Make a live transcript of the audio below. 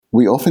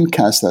we often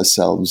cast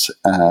ourselves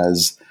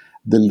as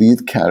the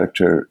lead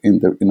character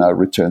in our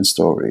return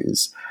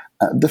stories.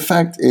 The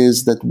fact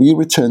is that we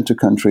return to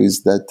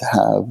countries that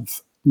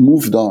have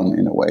moved on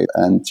in a way,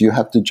 and you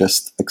have to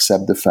just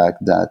accept the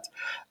fact that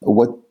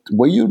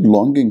what you're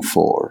longing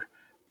for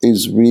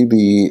is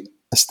really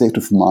a state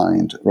of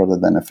mind rather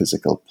than a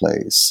physical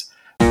place.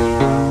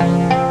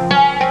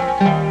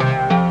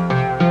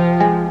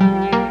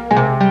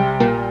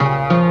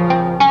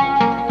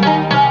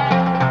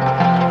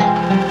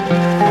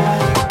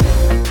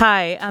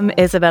 Hi, I'm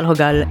Isabel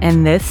Hogal,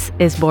 and this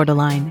is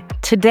Borderline.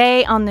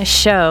 Today on the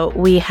show,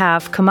 we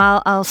have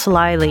Kamal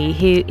al-Solaylee,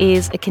 who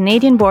is a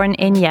Canadian born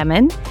in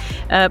Yemen,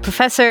 a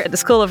professor at the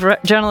School of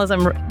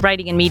Journalism,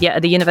 Writing and Media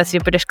at the University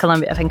of British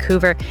Columbia,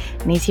 Vancouver.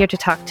 And he's here to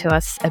talk to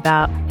us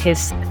about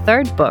his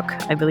third book,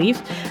 I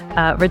believe,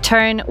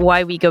 Return,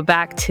 Why We Go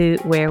Back to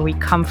Where We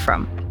Come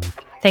From.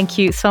 Thank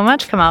you so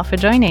much, Kamal, for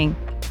joining.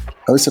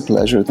 Oh, it's a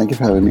pleasure. Thank you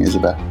for having me,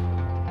 Isabel.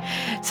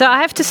 So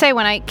I have to say,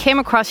 when I came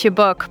across your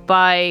book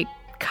by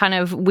kind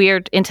of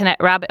weird internet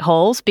rabbit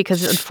holes,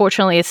 because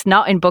unfortunately it's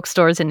not in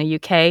bookstores in the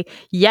UK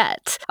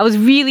yet, I was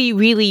really,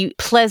 really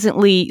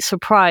pleasantly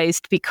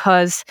surprised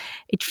because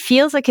it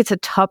feels like it's a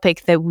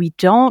topic that we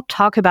don't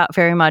talk about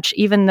very much,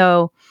 even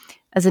though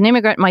as an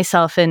immigrant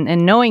myself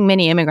and knowing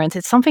many immigrants,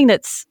 it's something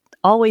that's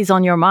always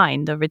on your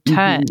mind, the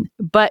return.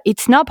 Mm-hmm. But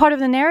it's not part of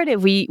the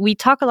narrative. We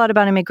talk a lot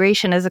about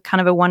immigration as a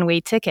kind of a one-way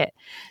ticket.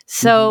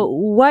 So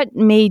what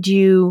made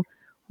you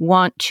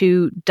want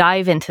to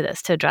dive into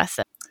this to address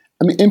it?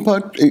 I mean, in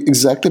part,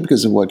 exactly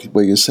because of what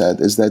you said,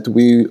 is that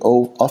we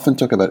often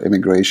talk about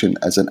immigration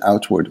as an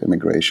outward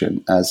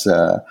immigration,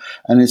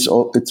 and it's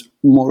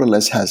more or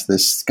less has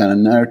this kind of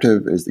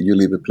narrative: is that you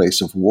leave a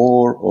place of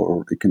war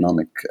or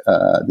economic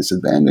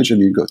disadvantage, and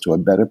you go to a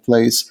better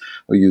place,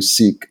 or you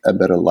seek a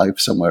better life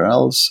somewhere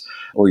else,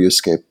 or you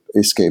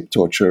escape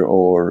torture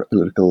or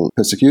political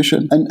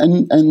persecution,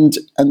 and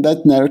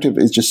that narrative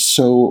is just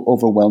so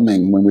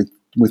overwhelming when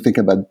we think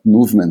about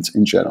movement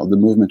in general, the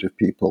movement of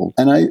people.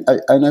 And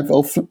I've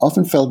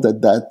often felt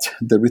that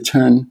the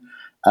return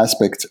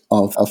aspect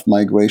of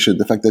migration,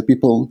 the fact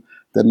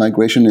that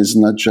migration is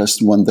not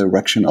just one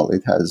directional,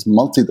 it has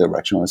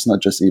multi-directional. It's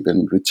not just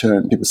even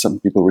return. Some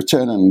people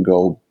return and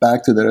go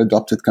back to their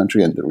adopted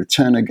country and they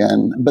return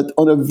again. But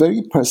on a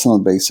very personal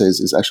basis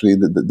is actually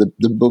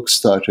the book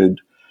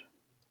started.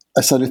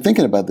 I started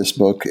thinking about this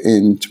book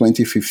in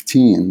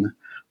 2015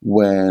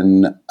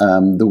 when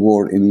the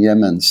war in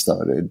Yemen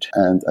started.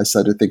 And I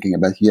started thinking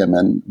about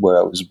Yemen, where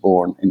I was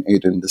born in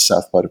Aden, the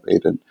south part of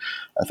Aden.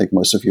 I think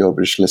most of your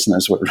British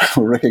listeners will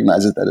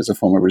recognize it, that as a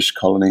former British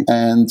colony.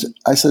 And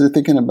I started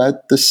thinking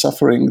about the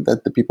suffering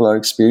that the people are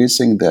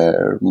experiencing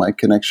there, my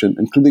connection,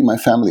 including my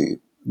family,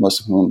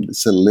 most of whom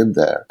still live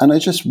there. And I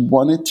just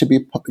wanted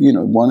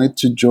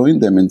to join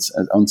them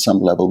on some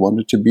level,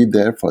 wanted to be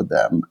there for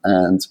them.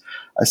 And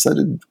I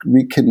started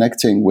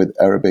reconnecting with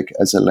Arabic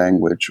as a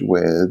language,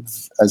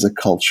 as a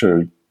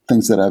culture,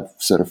 things that I've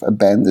sort of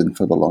abandoned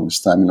for the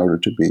longest time in order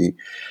to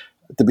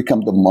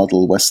become the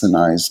model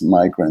westernized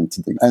migrant.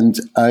 And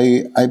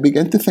I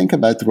began to think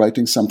about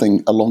writing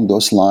something along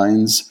those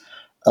lines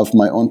of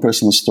my own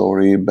personal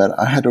story, but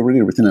I had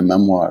already written a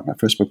memoir. My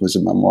first book was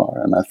a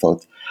memoir, and I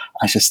thought,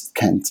 I just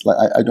can't,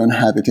 I don't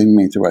have it in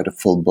me to write a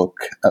full book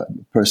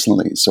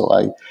personally. So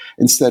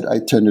instead I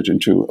turned it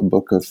into a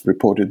book of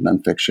reported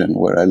nonfiction,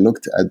 where I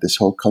looked at this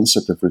whole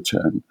concept of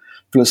return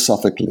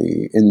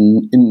philosophically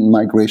in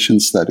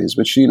migration studies,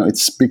 which, for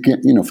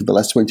the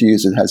last 20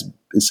 years it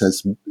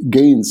has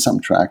gained some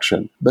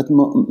traction. But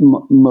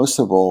most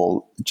of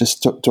all,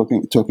 just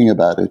talking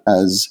about it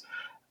as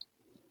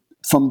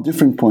from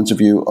different points of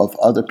view of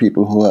other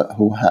people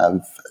who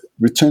have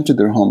returned to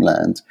their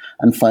homeland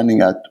and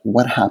finding out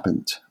what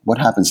happens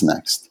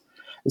next.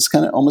 It's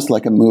kind of almost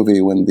like a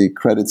movie when the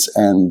credits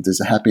end, there's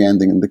a happy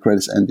ending and the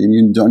credits end and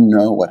you don't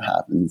know what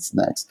happens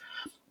next.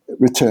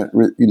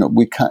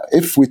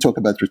 If we talk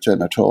about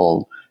return at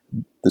all,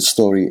 the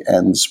story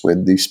ends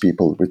with these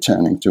people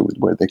returning to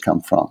where they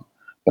come from.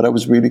 But I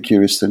was really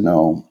curious to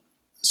know,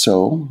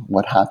 so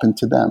what happened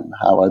to them?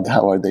 How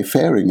are they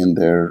faring in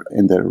their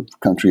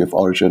country of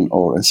origin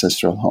or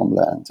ancestral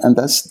homeland? And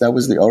that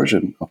was the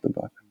origin of the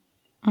book.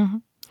 Mm-hmm.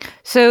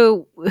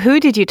 So who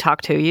did you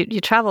talk to?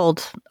 You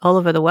traveled all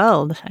over the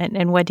world,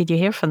 and what did you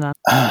hear from them?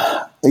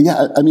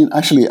 Yeah, I mean,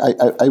 actually,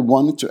 I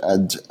wanted to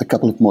add a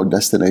couple of more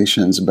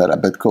destinations, but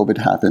COVID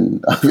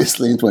happened,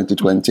 obviously, in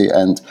 2020,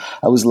 and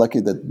I was lucky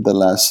that the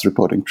last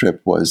reporting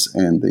trip was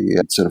in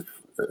the sort of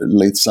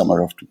late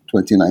summer of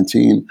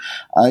 2019.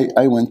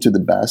 I went to the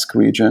Basque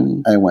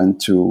region. I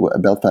went to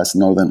Belfast,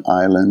 Northern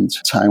Ireland,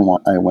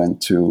 Taiwan. I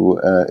went to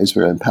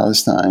Israel and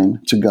Palestine,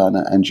 to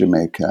Ghana and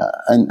Jamaica.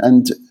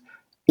 And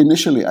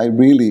initially, I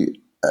really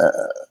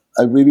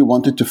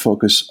wanted to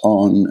focus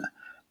on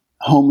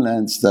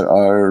homelands that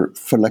are,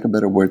 for lack of a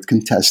better word,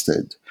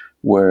 contested,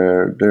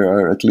 where there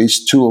are at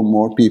least two or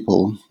more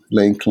people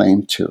laying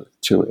claim to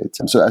it.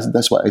 So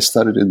that's why I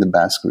started in the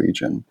Basque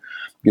region,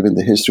 given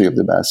the history of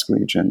the Basque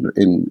region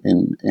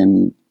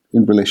in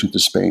in relation to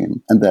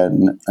Spain, and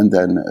then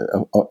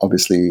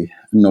obviously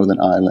Northern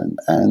Ireland.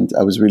 And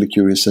I was really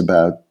curious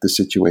about the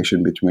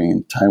situation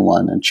between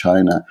Taiwan and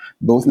China,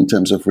 both in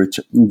terms of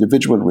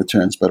individual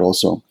returns, but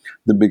also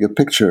the bigger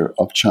picture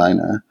of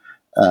China,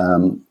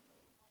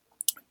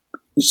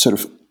 sort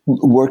of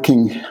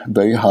working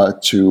very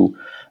hard to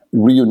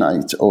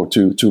reunite or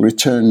to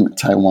return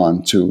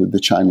Taiwan to the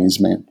Chinese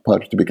main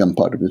part, to become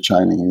part of the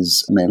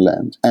Chinese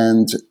mainland,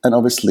 and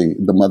obviously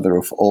the mother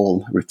of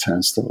all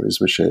return stories,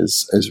 which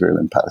is Israel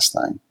and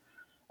Palestine.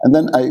 And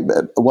then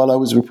while I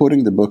was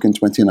reporting the book in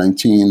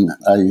 2019,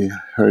 I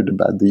heard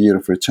about the Year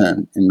of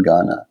Return in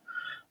Ghana.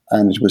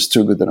 And it was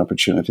too good an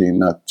opportunity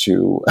not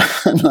to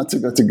not to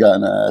go to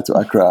Ghana, to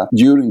Accra,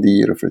 during the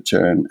Year of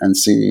Return and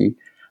see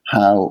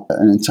how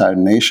an entire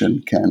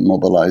nation can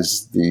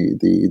mobilize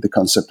the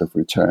concept of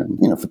return,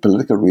 for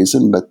political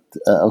reason, but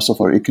also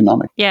for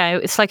economic. Yeah,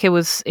 it's like it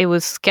was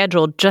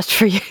scheduled just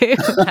for you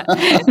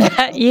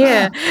that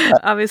year.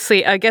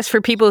 Obviously, I guess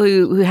for people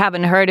who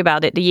haven't heard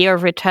about it, the Year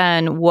of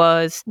Return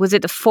was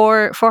it the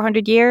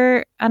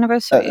 400-year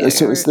anniversary?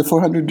 So it's the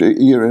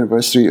 400-year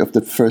anniversary of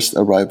the first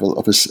arrival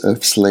of a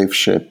slave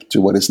ship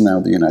to what is now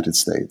the United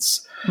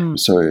States.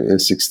 So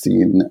it's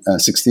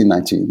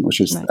 1619,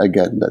 which is,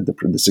 again, the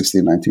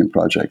 1619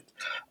 project.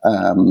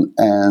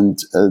 And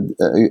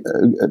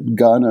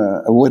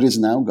Ghana, what is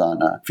now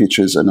Ghana,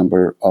 features a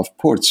number of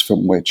ports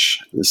from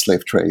which the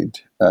slave trade,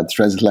 the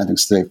transatlantic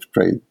slave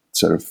trade,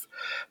 sort of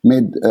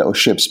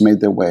ships made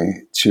their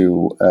way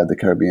to the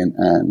Caribbean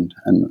and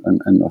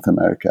North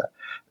America.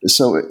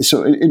 So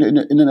in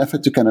an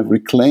effort to kind of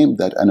reclaim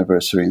that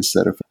anniversary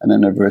instead of an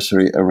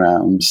anniversary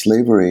around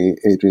slavery,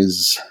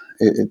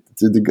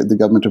 the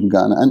government of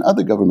Ghana and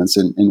other governments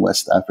in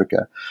West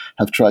Africa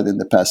have tried in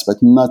the past, but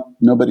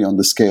nobody on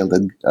the scale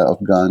of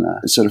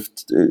Ghana. It's sort of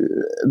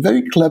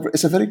very clever.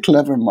 It's a very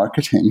clever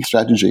marketing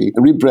strategy.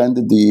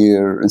 Rebranded the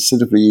year,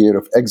 instead of the Year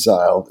of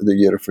Exile, the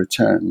Year of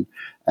Return.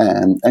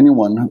 And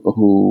anyone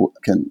who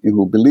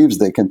believes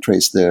they can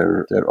trace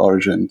their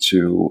origin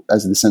to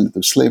as a descendant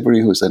of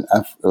slavery, who's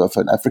of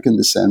an African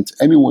descent,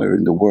 anywhere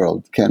in the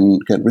world can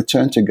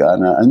return to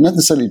Ghana, and not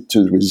necessarily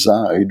to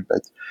reside,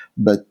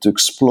 but to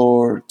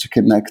explore, to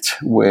connect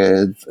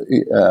with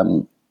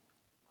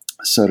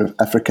sort of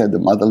Africa, the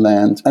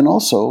motherland, and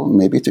also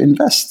maybe to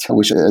invest,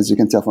 which, as you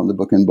can tell from the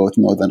book, in both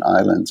Northern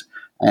Ireland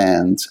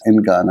and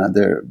in Ghana,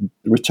 their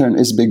return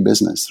is big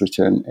business.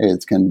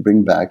 It can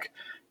bring back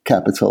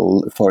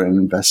capital, foreign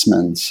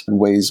investment,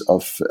 ways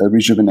of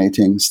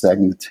rejuvenating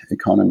stagnant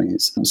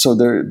economies. So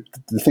the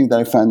thing that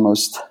I find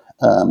most,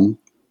 I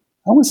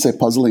wouldn't say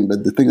puzzling,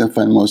 but the thing that I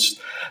find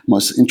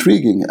most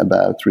intriguing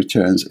about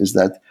returns is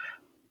that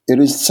it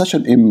is such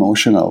an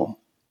emotional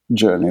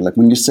journey. Like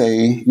when you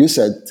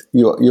said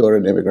you're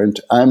an immigrant,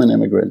 I'm an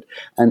immigrant,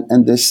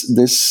 and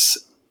this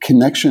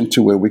connection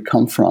to where we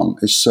come from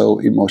is so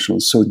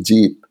emotional, so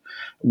deep,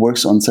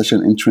 works on such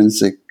an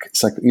intrinsic,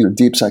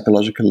 deep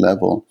psychological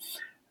level.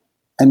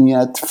 And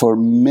yet, for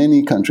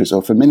many countries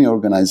or for many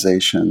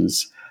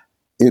organizations,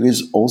 it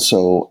is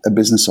also a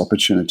business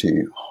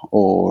opportunity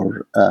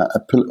or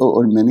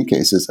in many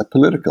cases, a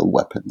political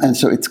weapon. And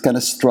so it's kind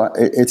of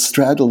it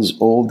straddles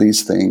all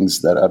these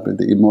things that are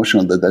the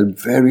emotional, that are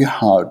very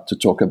hard to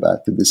talk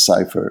about, to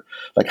decipher.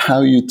 Like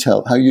how you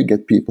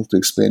get people to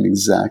explain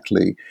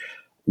exactly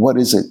what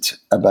is it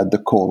about the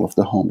call of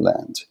the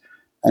homeland.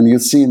 And you'll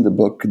see in the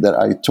book that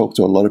I talk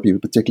to a lot of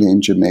people, particularly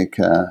in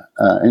Jamaica,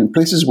 in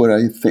places where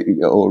I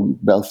think, or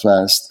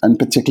Belfast, and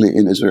particularly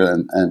in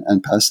Israel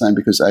and Palestine,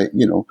 because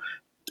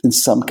in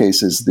some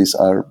cases, these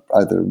are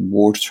either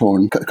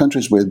war-torn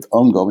countries with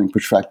ongoing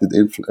protracted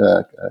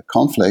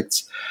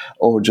conflicts,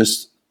 or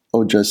just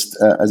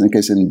as in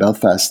case in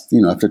Belfast,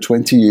 after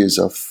 20 years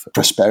of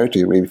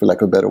prosperity, really, for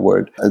lack of a better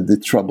word,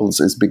 the troubles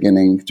is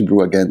beginning to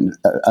brew again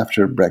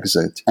after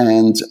Brexit.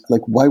 And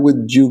why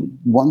would you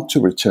want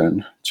to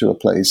return to a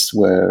place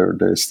where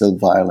there's still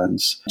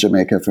violence?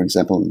 Jamaica, for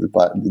example,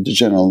 the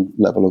general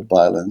level of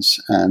violence,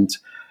 and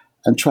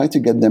try to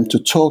get them to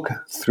talk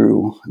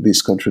through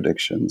these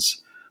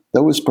contradictions.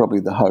 That was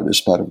probably the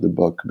hardest part of the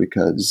book,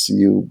 because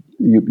you're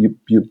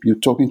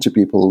talking to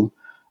people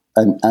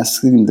and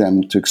asking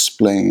them to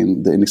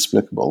explain the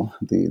inexplicable,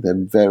 the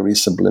very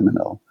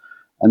subliminal,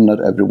 and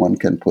not everyone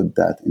can put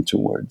that into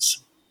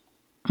words.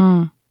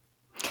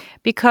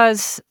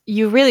 Because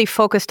you really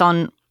focused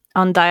on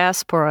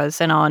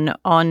diasporas and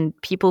on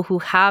people who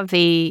have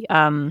a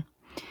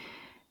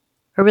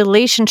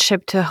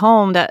relationship to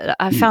home that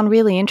I found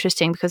really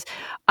interesting, because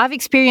I've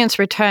experienced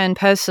return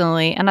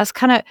personally, and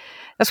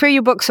that's where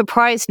your book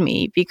surprised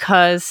me,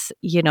 because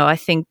I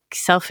think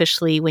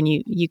selfishly, when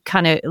you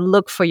kind of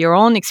look for your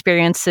own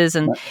experiences,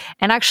 and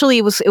actually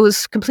it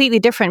was completely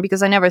different,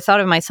 because I never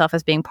thought of myself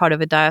as being part of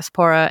a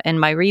diaspora, and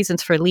my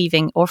reasons for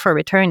leaving or for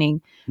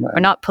returning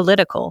are not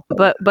political.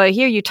 But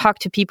here you talk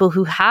to people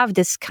who have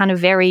this kind of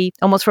very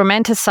almost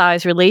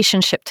romanticized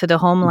relationship to the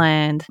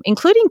homeland,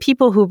 including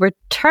people who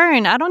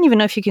return. I don't even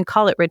know if you can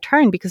call it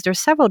return, because there's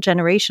several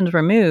generations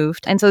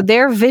removed, and so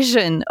their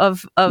vision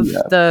of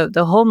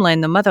the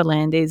homeland, the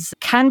motherland,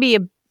 can be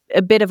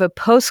a bit of a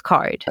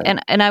postcard. Right.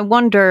 And I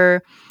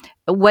wonder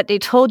what they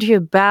told you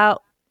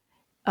about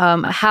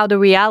how the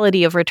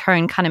reality of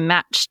return kind of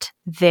matched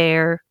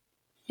their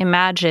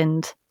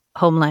imagined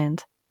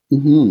homeland.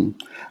 Mm-hmm.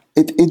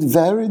 It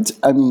varied.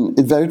 I mean,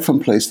 it varied from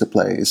place to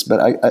place.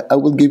 But I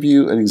will give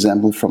you an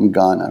example from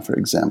Ghana, for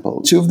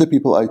example. Two of the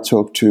people I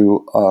talked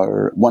to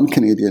are one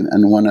Canadian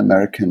and one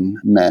American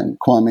man,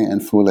 Kwame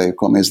and Fule.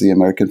 Kwame is the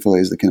American, Fule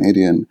is the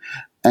Canadian.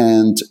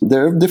 And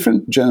they're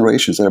different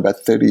generations. They're about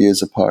 30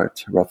 years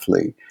apart,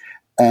 roughly.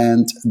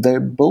 And they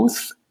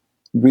both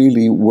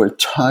really were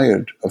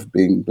tired of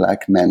being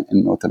black men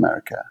in North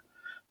America.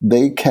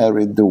 They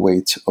carried the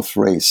weight of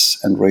race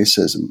and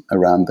racism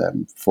around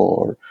them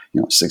for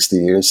 60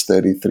 years,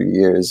 33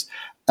 years,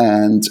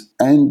 and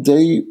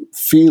they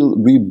feel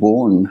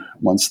reborn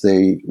once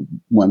they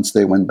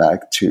went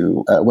back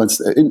to once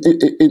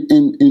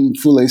in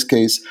Fule's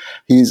case,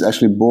 he's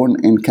actually born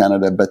in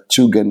Canada but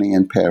to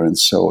Ghanaian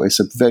parents, so it's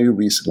a very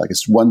recent, like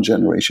it's one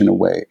generation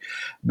away.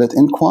 But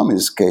in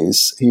Kwame's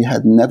case, he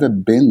had never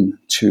been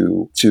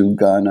to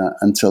Ghana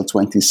until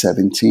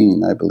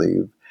 2017, I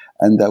believe.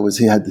 And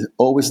he had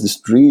always this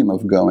dream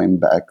of going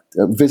back,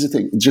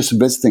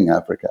 visiting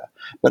Africa.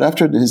 But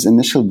after his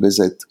initial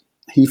visit,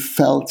 he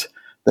felt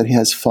that he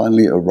has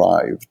finally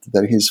arrived,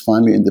 that he's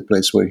finally in the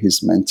place where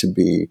he's meant to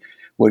be,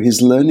 where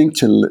he's learning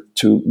to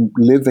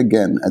live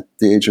again at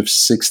the age of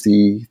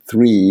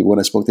 63. When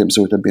I spoke to him,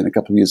 so it had been a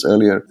couple of years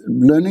earlier,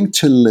 learning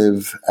to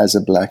live as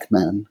a black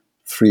man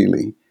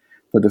freely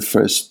for the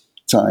first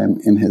time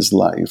in his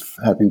life,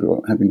 having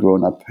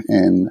grown up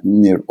in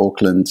near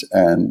Oakland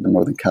and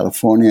Northern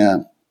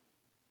California,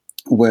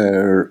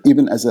 where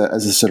even as a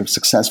sort of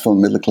successful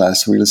middle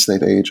class real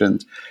estate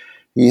agent,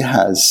 he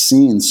has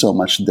seen so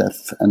much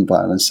death and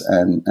violence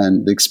and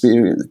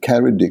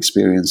carried the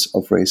experience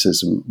of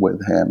racism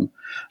with him,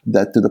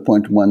 that to the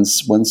point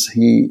once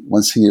he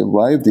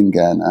arrived in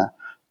Ghana,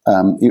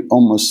 it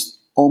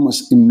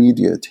almost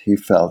immediate he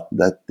felt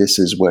that this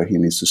is where he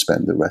needs to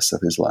spend the rest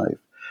of his life,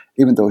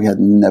 even though he had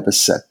never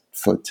set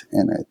foot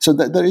in it. So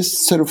that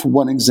is sort of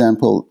one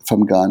example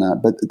from Ghana.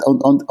 But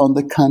on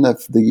the kind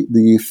of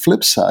the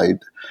flip side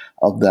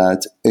of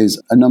that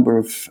is a number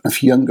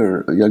of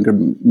younger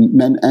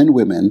men and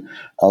women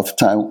of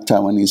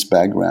Taiwanese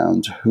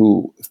background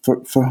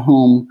for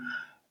whom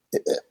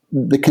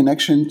the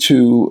connection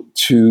to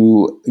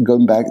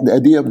going back, the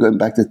idea of going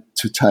back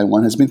to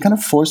Taiwan has been kind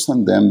of forced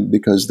on them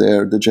because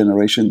they're the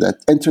generation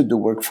that entered the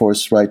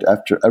workforce right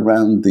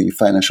around the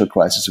financial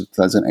crisis of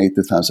 2008,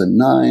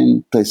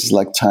 2009. Places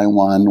like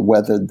Taiwan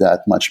weathered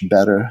that much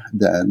better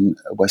than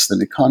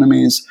Western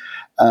economies.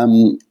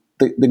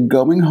 The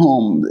going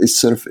home is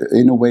sort of,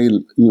 in a way,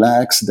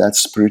 lacks that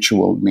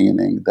spiritual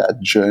meaning, that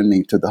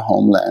journey to the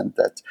homeland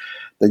that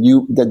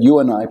you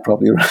and I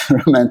probably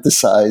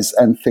romanticize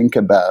and think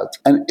about.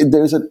 And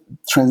there's a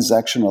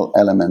transactional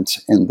element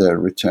in their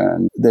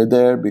return. They're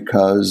there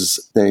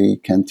because they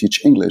can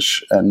teach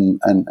English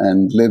and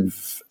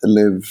live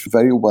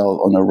very well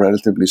on a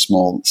relatively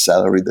small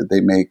salary that they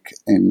make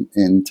in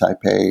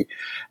Taipei.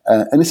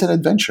 And it's an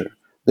adventure.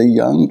 The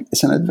young,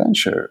 it's an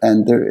adventure,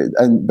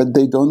 but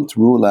they don't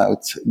rule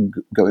out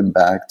going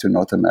back to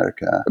North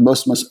America.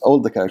 Most all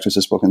the characters I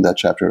spoke in that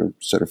chapter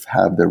sort of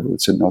have their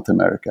roots in North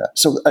America.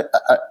 So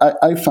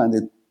I find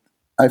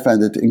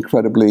it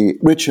incredibly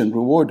rich and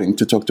rewarding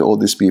to talk to all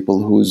these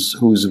people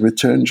whose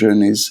return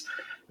journeys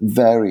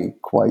vary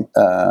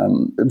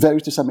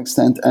to some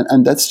extent,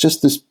 and that's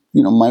just this.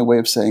 My way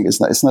of saying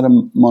it's not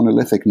a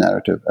monolithic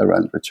narrative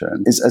around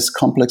return. It's as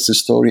complex a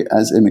story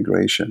as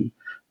immigration,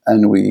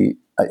 and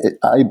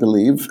I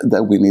believe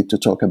that we need to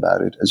talk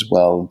about it as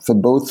well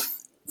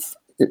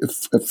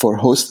for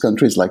host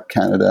countries like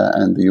Canada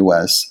and the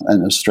US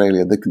and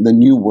Australia, the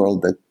new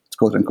world that,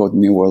 quote unquote,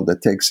 new world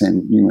that takes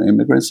in new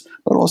immigrants,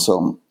 but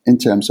also in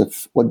terms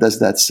of what does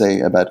that say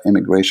about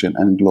immigration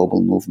and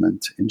global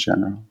movement in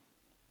general.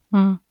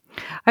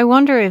 I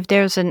wonder if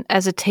there's an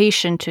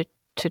hesitation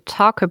to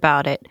talk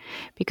about it,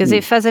 because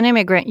if as an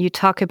immigrant you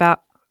talk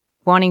about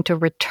wanting to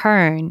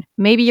return,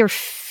 maybe you're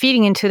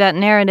feeding into that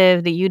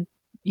narrative that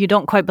you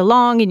don't quite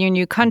belong in your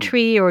new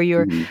country, or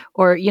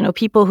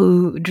people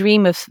who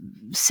dream of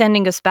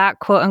sending us back,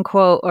 quote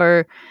unquote,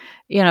 or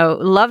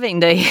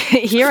loving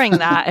hearing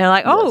that and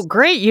like, oh,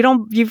 great,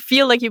 you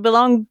feel like you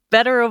belong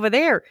better over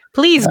there.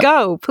 Please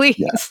go,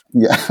 please.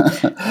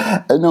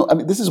 Yeah. No, I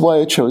mean, this is why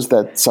I chose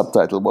that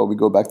subtitle, "While We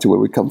Go Back to Where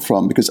We Come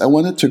From," because I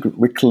wanted to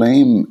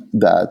reclaim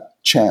that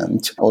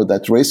chant or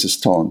that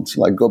racist taunt,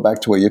 like "Go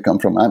back to where you come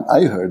from."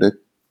 I heard it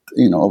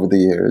over the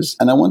years.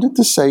 And I wanted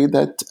to say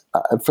that,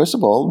 first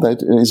of all,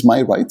 that it is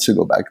my right to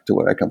go back to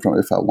where I come from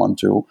if I want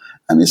to.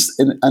 And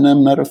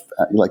I'm not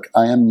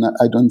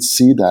I don't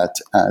see that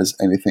as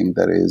anything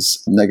that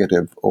is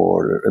negative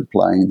or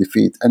implying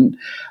defeat. And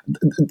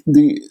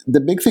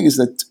the big thing is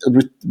that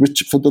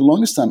for the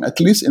longest time, at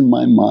least in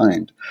my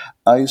mind,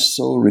 I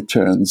saw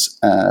returns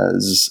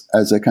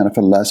as a kind of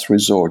a last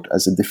resort,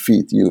 as a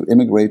defeat. You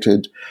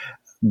immigrated,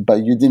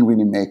 but you didn't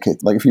really make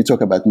it. Like if you talk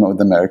about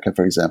North America,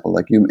 for example,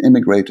 like you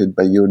immigrated,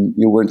 but you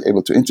weren't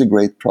able to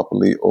integrate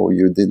properly, or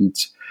you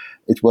didn't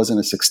it wasn't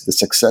the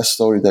success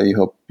story that you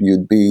hope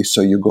you'd be,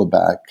 so you go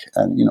back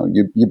and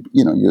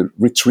you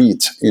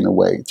retreat in a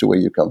way to where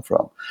you come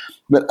from.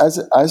 But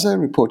as I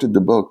reported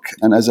the book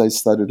and as I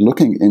started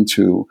looking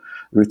into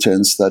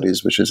return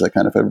studies, which is a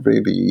kind of a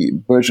really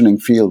burgeoning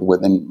field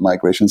within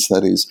migration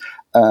studies,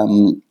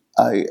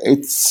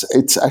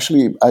 it's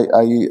actually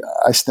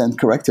I stand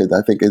corrected.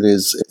 I think it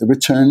is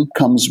return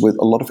comes with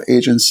a lot of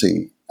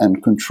agency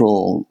and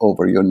control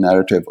over your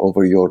narrative,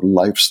 over your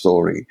life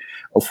story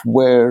of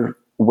where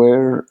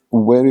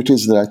it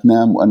is right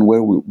now and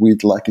where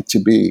we'd like it to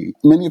be.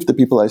 Many of the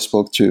people I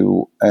spoke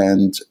to,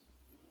 and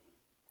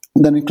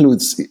that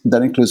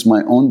includes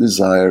my own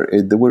desire.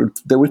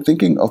 They were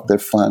thinking of their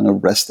final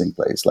resting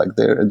place, like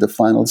they're at the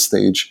final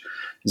stage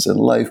is in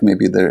life.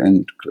 Maybe they're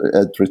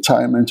at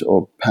retirement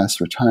or past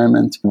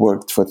retirement,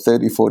 worked for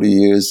 30, 40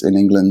 years in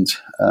England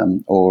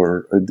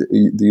or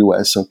the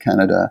US or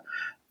Canada,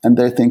 and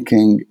they're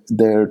thinking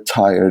they're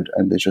tired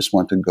and they just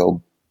want to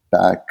go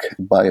back,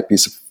 buy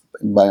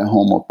a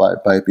home or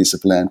buy a piece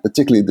of land.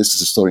 Particularly, this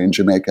is a story in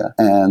Jamaica,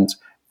 and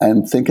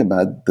think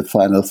about the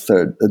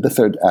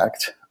third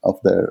act of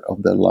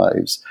their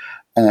lives,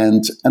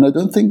 and I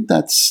don't think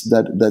that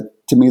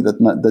to me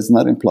does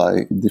not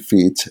imply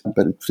defeat,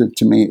 but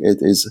to me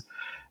it is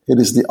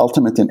the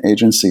ultimate in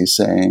agency,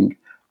 saying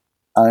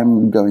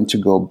I'm going to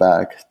go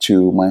back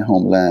to my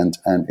homeland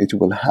and it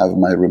will have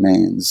my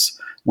remains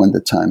when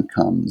the time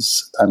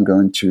comes. I'm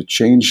going to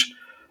change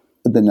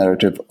the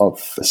narrative of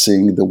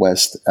seeing the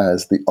West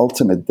as the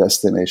ultimate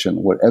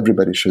destination where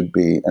everybody should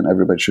be and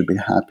everybody should be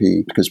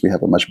happy because we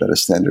have a much better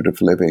standard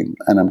of living.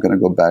 And I'm going to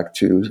go back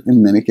to,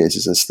 in many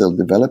cases, a still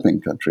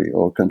developing country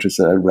or countries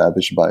that are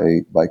ravaged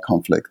by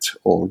conflict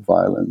or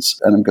violence.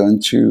 And I'm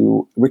going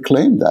to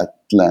reclaim that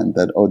land,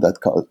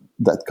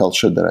 that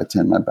culture that I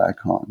turned my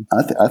back on.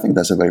 I think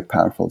that's a very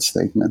powerful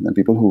statement. And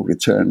people who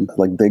return,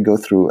 like, they go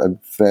through a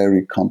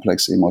very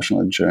complex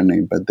emotional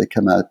journey, but they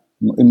come out,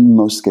 in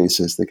most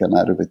cases, they come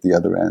out of it the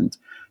other end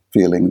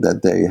feeling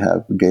that they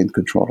have gained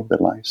control of their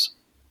lives.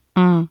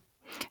 In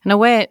a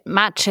way, it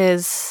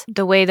matches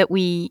the way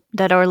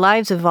that our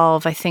lives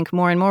evolve. I think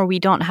more and more we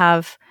don't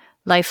have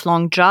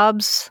lifelong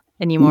jobs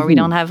anymore. Mm-hmm. We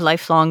don't have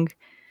lifelong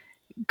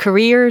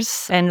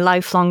careers and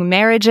lifelong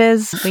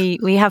marriages.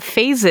 We have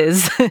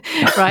phases,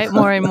 right?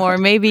 More and more.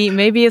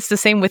 Maybe it's the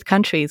same with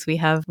countries. We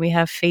have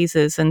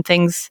phases, and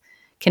things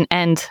can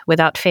end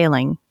without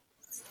failing.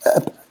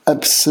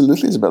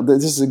 Absolutely, Isabel.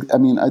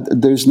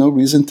 There's no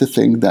reason to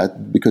think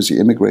that because you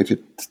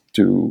immigrated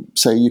to,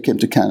 say, you came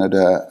to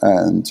Canada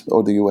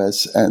or the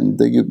US, and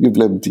you've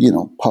lived,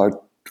 part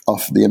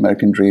of the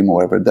American dream or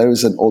whatever. There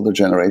is an older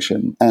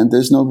generation, and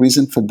there's no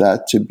reason for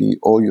that to be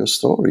all your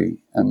story.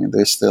 I mean,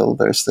 there's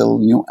still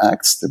new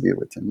acts to be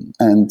written,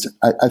 and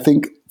I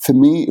think for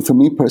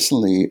me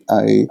personally,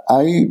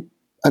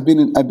 I've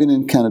been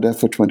in Canada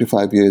for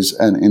 25 years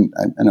and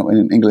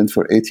in England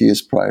for 8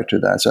 years prior to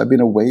that. So I've been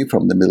away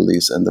from the Middle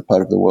East and the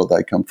part of the world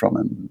I come from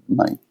and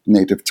my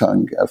native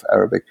tongue of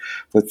Arabic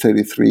for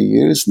 33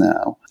 years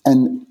now.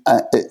 And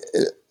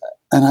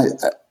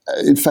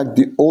in fact,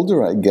 the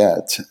older I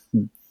get,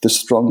 the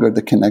stronger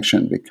the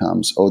connection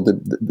becomes, or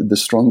the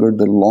stronger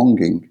the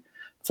longing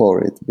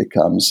for it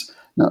becomes.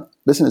 Now,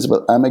 listen,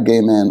 Isabel, I'm a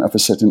gay man of a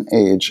certain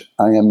age.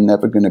 I am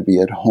never going to be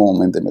at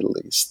home in the Middle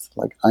East.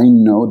 Like, I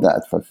know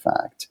that for a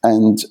fact.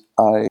 And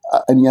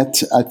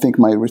yet I think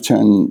my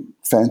return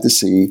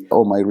fantasy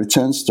or my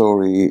return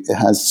story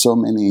has so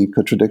many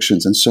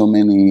contradictions and so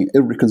many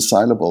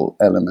irreconcilable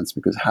elements,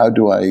 because how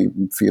do I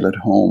feel at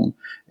home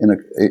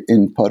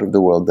in part of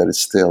the world that is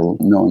still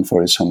known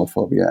for its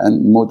homophobia,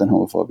 and more than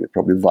homophobia,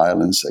 probably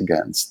violence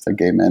against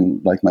gay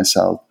men like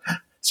myself?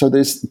 So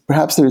there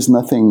is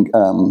nothing.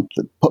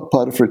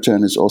 Part of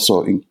return is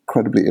also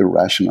incredibly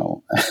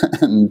irrational,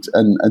 and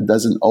it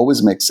doesn't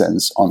always make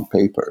sense on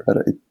paper.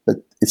 But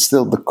it's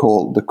still the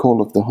call. The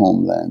call of the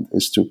homeland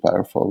is too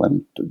powerful,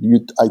 and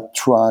I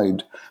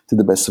tried to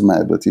the best of my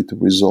ability to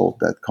resolve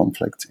that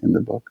conflict in the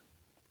book.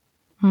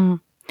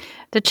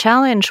 The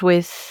challenge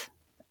with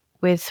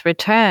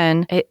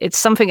return, it's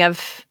something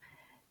I've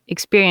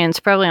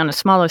experienced probably on a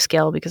smaller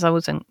scale because I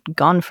wasn't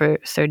gone for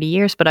 30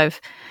 years, but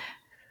I've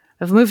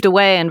moved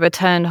away and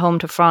returned home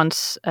to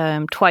France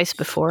twice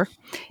before.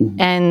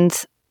 Mm-hmm.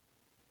 And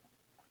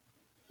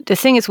the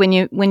thing is, when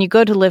you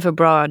go to live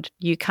abroad,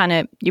 you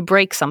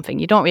break something.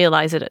 You don't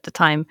realize it at the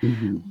time.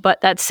 Mm-hmm.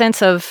 But that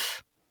sense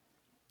of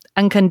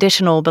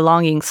unconditional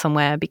belonging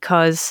somewhere,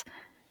 because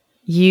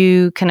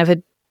you kind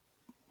of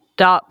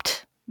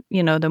adopt,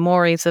 the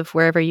mores of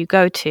wherever you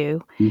go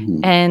to.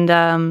 Mm-hmm.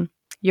 And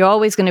you're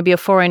always going to be a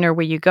foreigner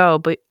where you go,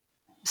 but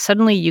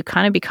suddenly you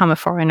kind of become a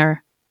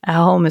foreigner at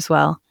home as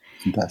well.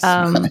 That's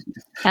right.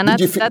 And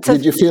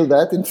did you feel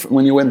that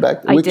when you went back?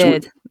 I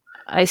did.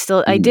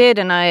 I did,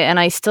 and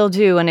I still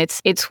do. And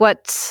it's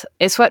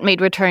what made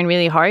return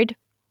really hard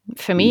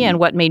for me, and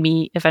what made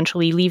me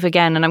eventually leave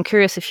again. And I'm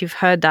curious if you've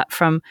heard that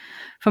from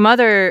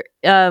other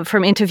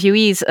from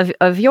interviewees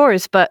of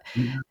yours, but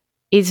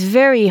it's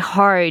very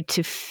hard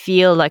to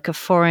feel like a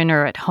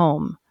foreigner at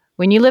home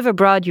When you live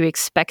abroad, you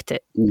expect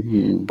it.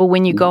 Hmm. But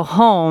when you go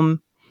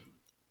home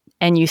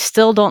and you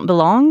still don't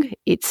belong,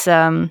 it's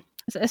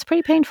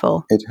pretty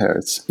painful. It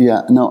hurts.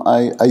 Yeah, no,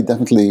 I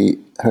definitely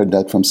heard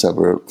that from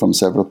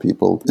several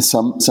people.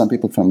 Some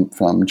people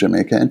from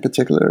Jamaica in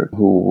particular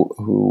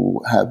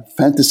who have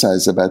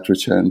fantasized about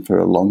return for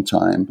a long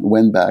time,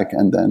 went back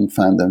and then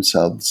found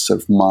themselves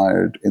sort of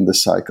mired in the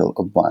cycle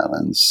of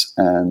violence,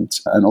 and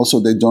also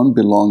they don't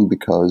belong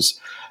because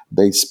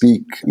they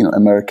speak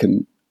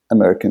American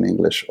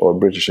English or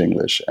British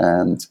English,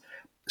 and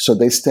so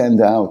they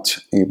stand out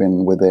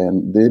even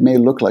within. They may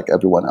look like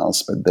everyone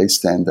else, but they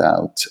stand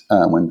out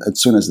when as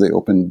soon as they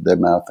open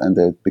their mouth, and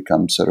they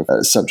become sort of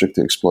subject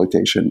to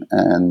exploitation,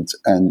 and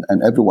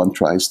everyone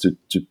tries to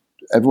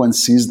everyone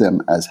sees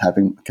them as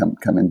having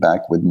coming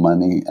back with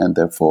money, and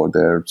therefore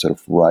they're sort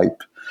of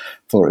ripe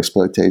for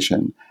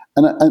exploitation.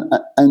 And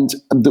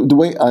the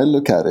way I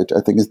look at it,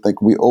 I think is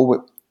like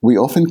we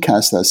often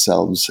cast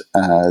ourselves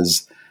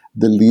as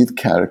the lead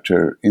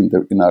character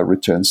in our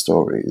return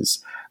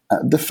stories.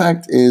 The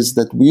fact is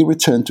that we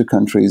return to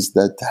countries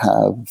that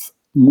have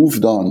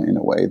moved on in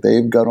a way.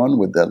 They've got on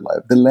with their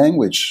life. The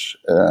language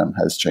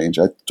has changed.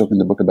 I talk in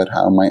the book about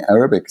how my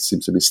Arabic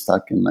seems to be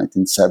stuck in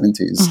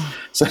 1970s,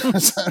 so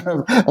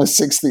or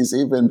 60s,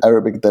 even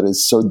Arabic that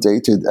is so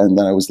dated. And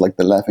then I was like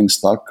the laughing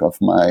stock of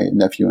my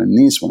nephew and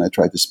niece when I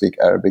tried to speak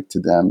Arabic to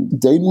them.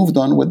 They moved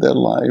on with their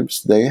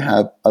lives. They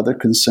have other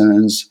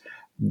concerns.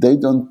 They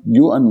don't.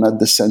 You are not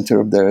the center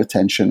of their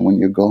attention when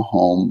you go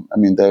home. I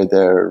mean,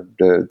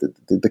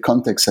 the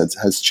context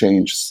has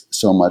changed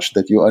so much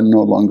that you are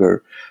no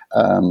longer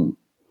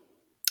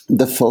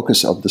the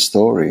focus of the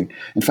story.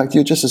 In fact,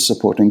 you're just a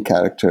supporting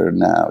character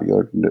now.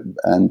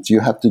 And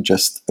you have to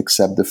just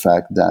accept the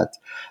fact that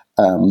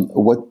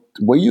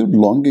what you're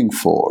longing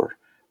for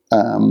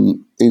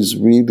is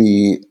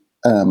really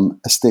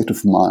a state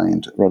of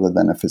mind rather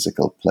than a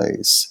physical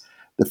place.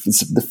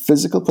 The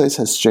physical place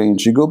has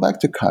changed. You go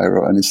back to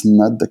Cairo, and it's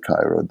not the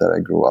Cairo that I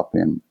grew up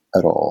in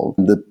at all.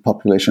 The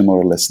population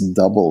more or less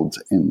doubled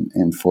in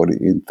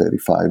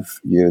 35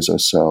 years or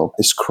so.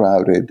 It's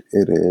crowded.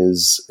 It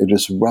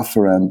is rough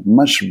around,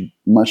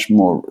 much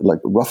more like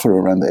rougher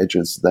around the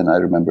edges than I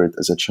remember it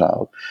as a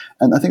child.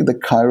 And I think the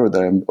Cairo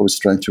that I was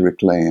trying to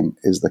reclaim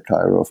is the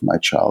Cairo of my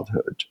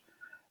childhood.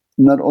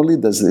 Not only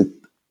does it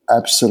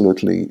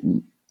absolutely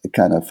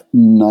kind of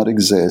not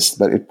exist,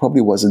 but it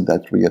probably wasn't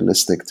that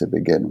realistic to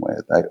begin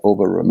with. I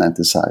over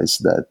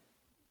romanticized that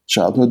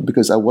childhood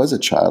because I was a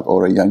child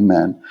or a young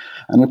man,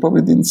 and I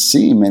probably didn't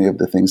see many of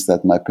the things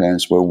that my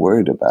parents were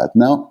worried about.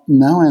 Now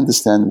I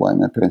understand why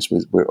my parents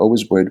were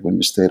always worried when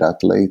you stayed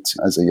out late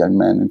as a young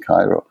man in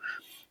Cairo,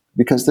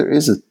 because there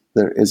is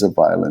a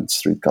violent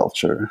street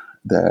culture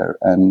there,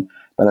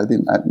 but I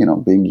didn't,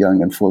 being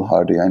young and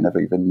foolhardy, I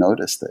never even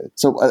noticed it.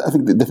 So I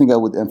think the thing I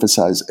would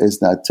emphasize is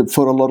that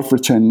for a lot of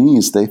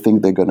returnees, they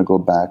think they're going to go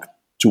back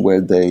to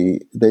where they're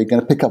going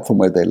to pick up from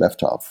where they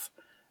left off.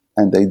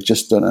 And they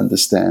just don't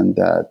understand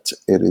that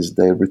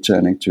they're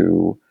returning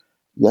to,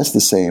 yes,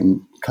 the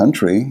same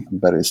country,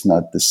 but it's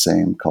not the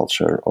same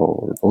culture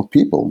or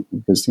people,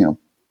 because,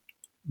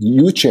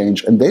 you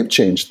change and they've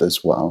changed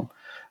as well.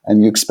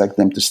 And you expect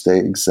them to stay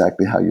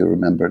exactly how you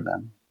remember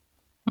them.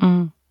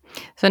 Mm.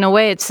 So in a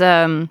way, it's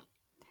a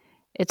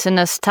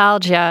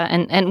nostalgia,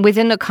 and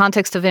within the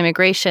context of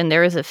immigration,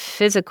 there is a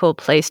physical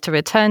place to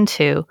return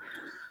to,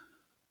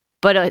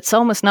 but it's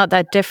almost not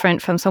that different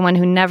from someone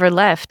who never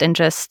left and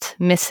just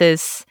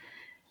misses,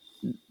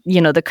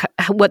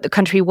 what the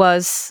country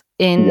was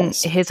in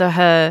Yes. his or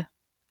her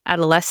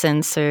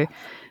adolescence. Or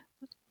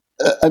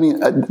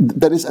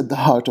that is at the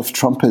heart of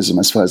Trumpism,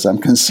 as far as I'm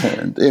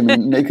concerned. I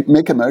mean,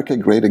 make America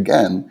Great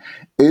Again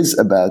is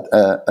about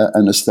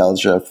a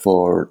nostalgia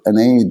for an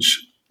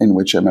age in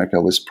which America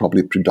was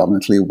probably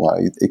predominantly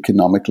white,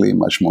 economically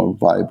much more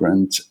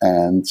vibrant,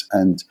 and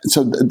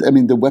so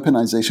the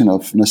weaponization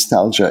of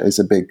nostalgia is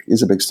a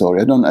big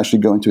story. I don't actually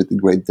go into it in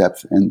great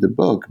depth in the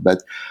book,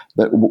 but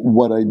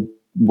what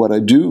I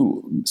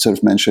do sort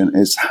of mention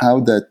is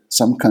how that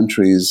some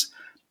countries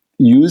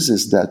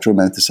uses that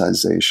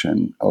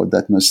romanticization or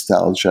that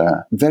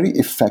nostalgia very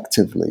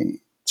effectively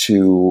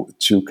to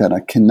kind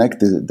of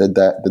connect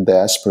the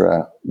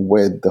diaspora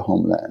with the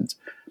homeland.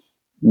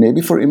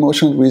 Maybe for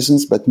emotional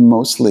reasons, but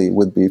mostly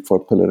would be for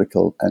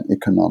political and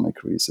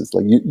economic reasons.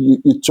 Like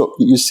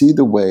you see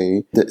the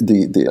way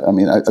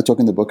I talk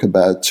in the book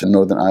about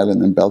Northern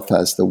Ireland and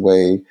Belfast, the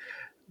way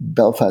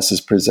Belfast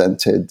is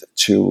presented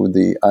to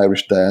the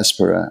Irish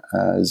diaspora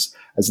as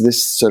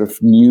this sort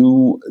of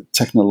new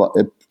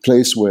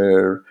place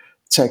where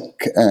tech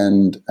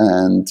and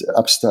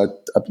upstart,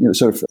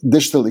 sort of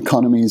digital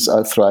economies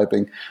are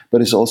thriving,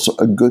 but it's also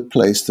a good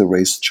place to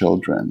raise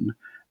children.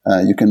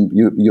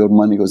 Your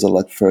money goes a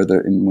lot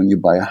further when you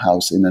buy a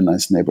house in a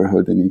nice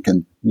neighborhood, and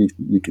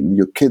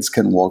your kids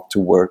can walk to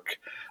work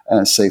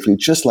safely,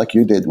 just like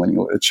you did when you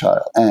were a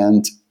child.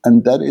 And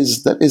that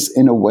is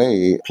in a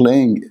way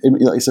playing.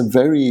 It's a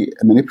very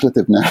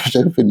manipulative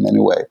narrative in many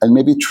ways, and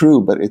maybe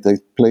true, but it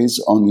plays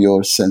on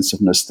your sense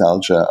of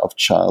nostalgia of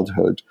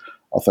childhood,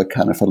 a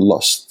kind of a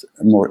lost,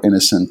 more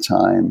innocent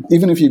time.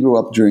 Even if you grew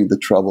up during the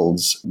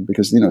Troubles,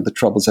 because the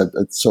Troubles have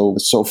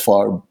so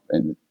far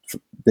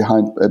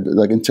behind,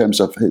 like in terms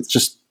of it's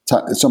just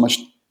so much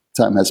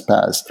time has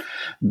passed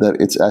that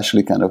it's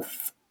actually kind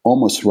of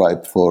almost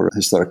ripe for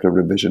historical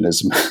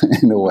revisionism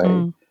in a way.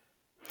 Mm.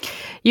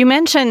 You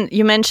mentioned,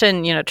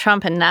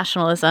 Trump and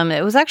nationalism.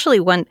 It's actually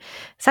one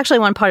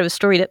part of the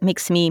story that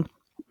makes me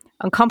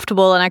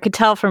uncomfortable, and I could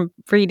tell from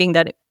reading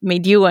that it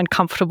made you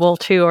uncomfortable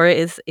too, or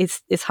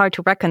it's hard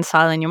to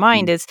reconcile in your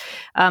mind. Is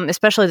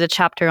especially the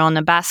chapter on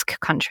the Basque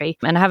country.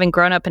 And having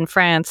grown up in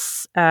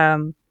France,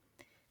 when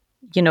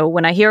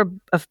I hear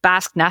of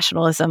Basque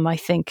nationalism, I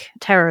think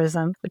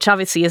terrorism, which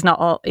obviously is not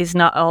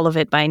all of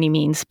it by any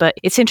means. But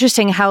it's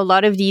interesting how a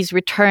lot of these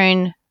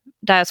return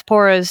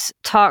diasporas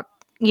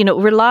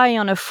rely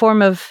on a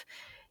form of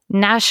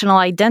national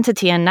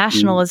identity and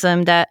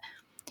nationalism that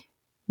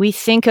we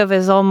think of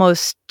as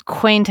almost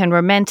quaint and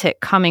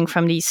romantic coming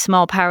from these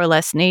small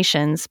powerless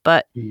nations,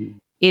 but it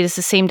is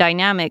the same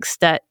dynamics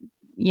that,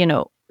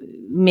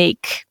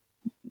 make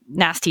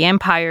nasty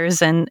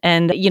empires and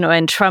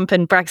Trump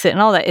and Brexit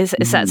and all that is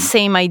that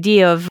same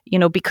idea of,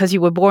 because you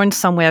were born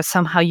somewhere,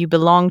 somehow you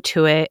belong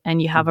to it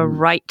and you have a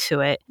right to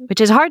it, which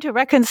is hard to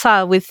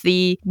reconcile with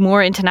the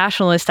more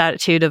internationalist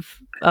attitude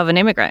of an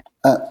immigrant.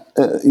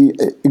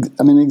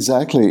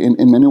 Exactly.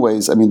 In many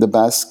ways, the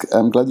Basque,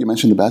 I'm glad you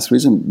mentioned the Basque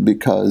region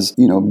because,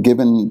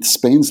 given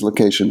Spain's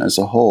location as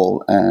a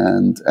whole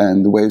and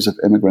the waves of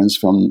immigrants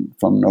from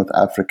North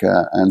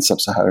Africa and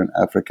Sub-Saharan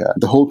Africa,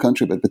 the whole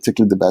country, but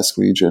particularly the Basque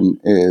region,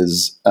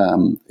 is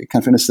kind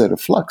of in a state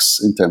of flux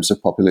in terms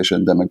of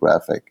population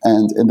demographic.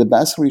 And in the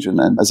Basque region,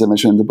 and as I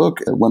mentioned in the book,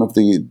 one of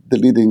the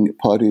leading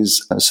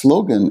parties'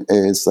 slogan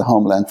is the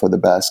homeland for the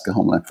Basque, a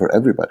homeland for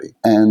everybody.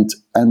 And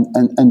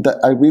that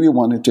I really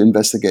wanted to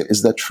investigate,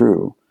 is that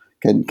true?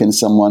 Can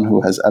someone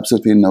who has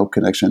absolutely no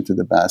connection to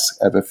the Basque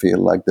ever feel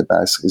like the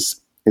Basque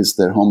is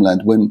their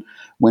homeland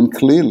when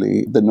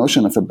clearly the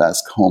notion of a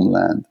Basque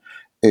homeland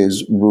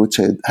is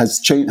rooted, has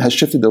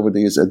shifted over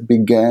the years. It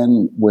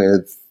began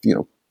with,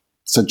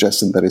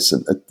 suggesting that it's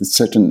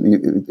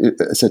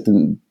a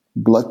certain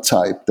blood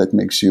type that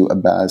makes you a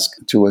Basque,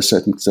 to a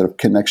certain sort of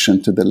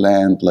connection to the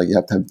land, like you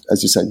have to have,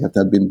 as you said, you have to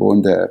have been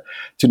born there,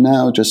 to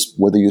now just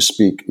whether you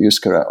speak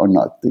Euskara or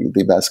not,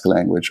 the Basque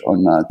language or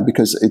not,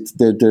 because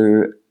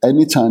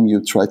anytime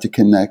you try to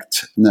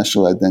connect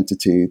national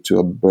identity to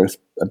a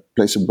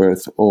place of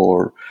birth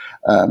or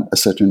a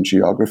certain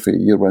geography,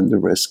 you run the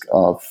risk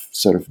of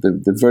sort of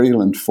the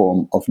virulent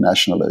form of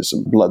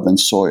nationalism, blood and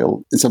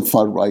soil. It's a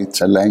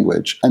far-right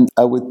language. And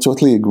I would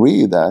totally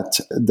agree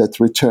that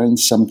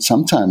returns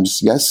sometimes,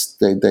 yes,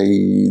 they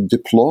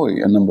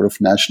deploy a number of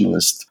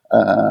nationalist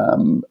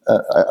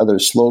other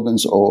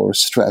slogans or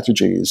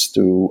strategies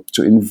to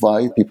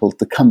invite people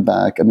to come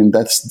back.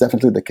 That's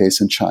definitely the case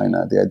in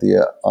China, the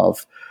idea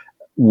of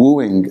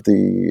wooing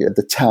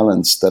the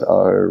talents that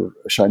are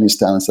Chinese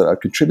talents that are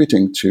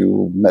contributing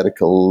to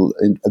medical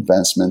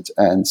advancement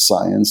and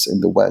science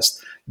in the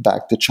West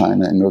back to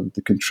China in order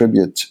to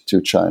contribute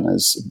to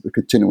China's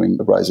continuing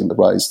rise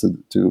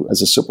to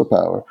as a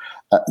superpower.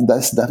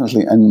 That's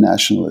definitely a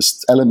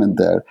nationalist element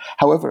there.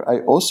 However, I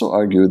also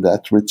argue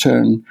that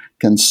return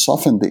can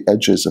soften the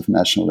edges of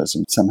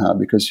nationalism somehow,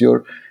 because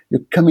you're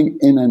coming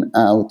in and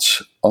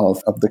out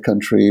of the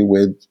country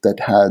that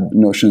had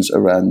notions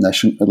around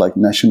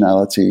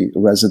nationality,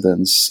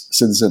 residence,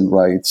 citizen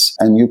rights,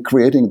 and you're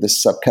creating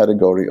this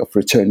subcategory of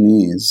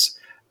returnees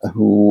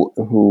who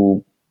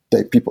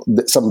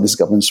some of these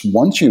governments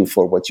want you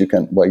for what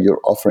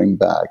you're offering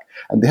back,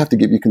 and they have to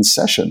give you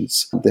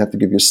concessions. They have to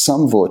give you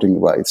some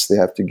voting rights. They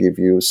have to give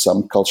you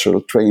some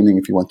cultural training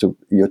if you want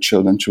your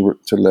children to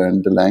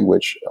learn the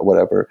language,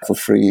 whatever, for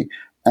free.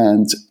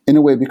 And in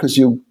a way, because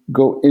you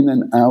go in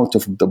and out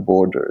of the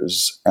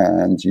borders,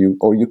 and you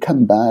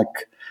come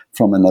back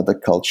from another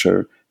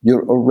culture,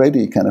 you're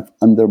already kind of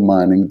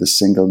undermining the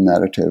single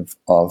narrative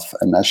of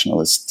a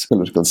nationalist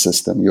political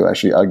system. You're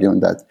actually arguing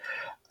that.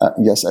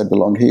 Yes, I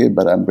belong here,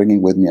 but I'm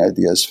bringing with me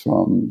ideas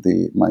from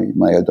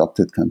my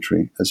adopted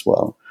country as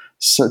well.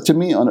 So to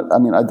me, I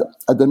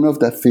don't know if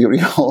that theory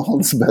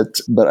holds,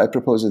 but I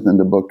propose it in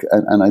the book,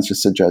 and I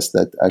just suggest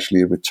that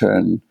actually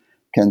return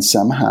can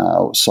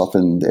somehow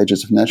soften the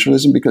edges of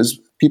nationalism, because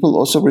people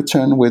also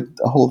return with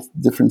a whole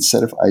different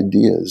set of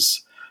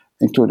ideas,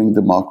 including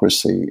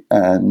democracy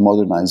and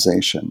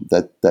modernization,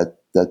 that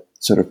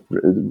sort of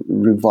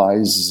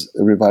revises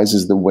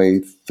the way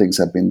things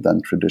have been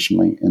done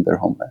traditionally in their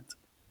homeland.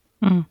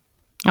 Mm.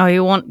 Oh,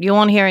 you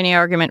won't hear any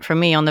argument from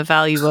me on the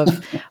value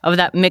of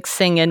that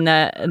mixing and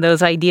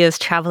those ideas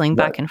traveling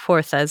back and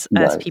forth as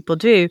people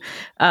do,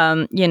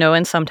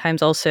 and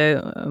sometimes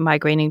also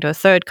migrating to a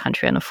third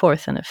country and a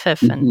fourth and a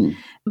fifth. Mm-hmm.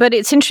 But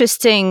it's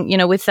interesting,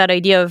 with that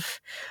idea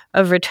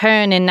of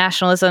return and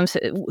nationalism,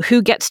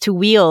 who gets to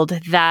wield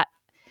that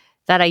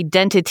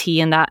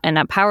identity and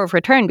that power of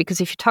return?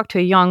 Because if you talk to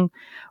a young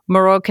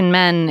Moroccan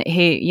man,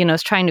 he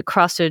is trying to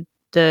cross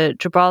the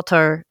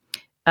Gibraltar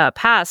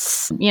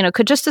past,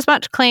 could just as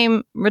much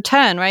claim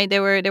return, right?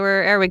 There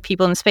were Arabic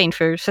people in Spain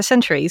for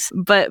centuries,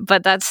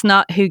 but that's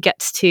not who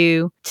gets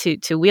to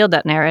wield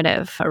that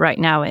narrative right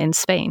now in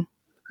Spain.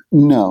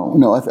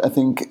 No. I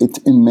think it,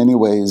 in many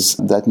ways,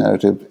 that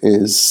narrative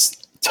is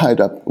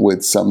tied up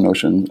with some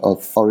notion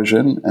of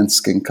origin and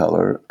skin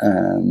color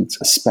and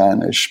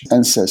Spanish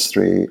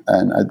ancestry.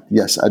 And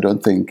I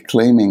don't think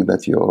claiming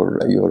that you're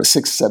a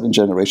 6th, 7th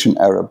generation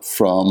Arab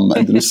from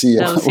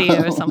Andalusia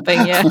or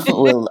something, yeah,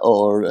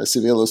 or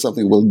Seville or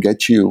something will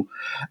get you,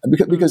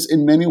 because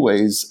in many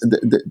ways,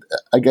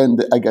 I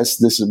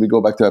guess we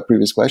go back to our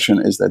previous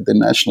question, is that the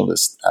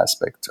nationalist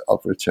aspect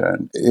of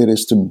return, it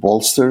is to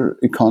bolster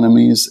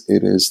economies,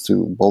 it is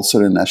to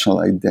bolster a national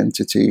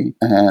identity,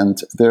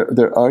 and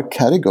there are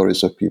categories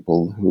of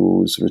people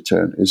whose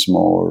return is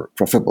more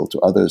preferable to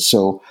others.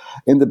 So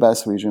in the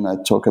Basque region, I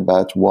talk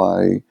about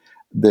why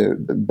the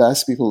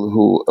Basque people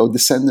who are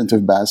descendant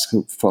of Basque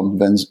from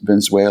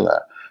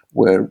Venezuela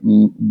were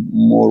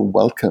more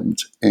welcomed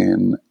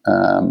in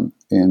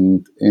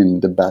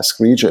the Basque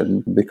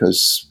region,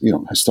 because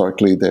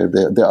historically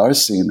they are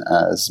seen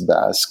as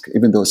Basque,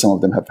 even though some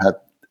of them have had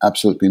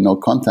absolutely no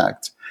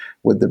contact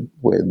with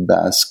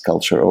Basque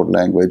culture or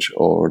language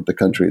or the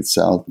country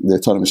itself, the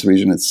autonomous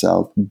region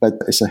itself. But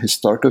it's a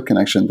historical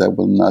connection that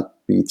will not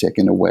be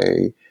taken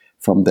away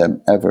from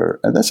them ever.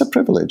 And that's a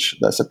privilege.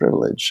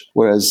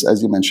 Whereas,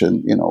 as you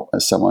mentioned,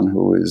 as someone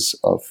who is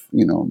of,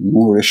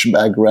 Moorish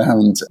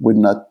background would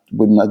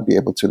not be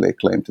able to lay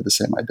claim to the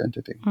same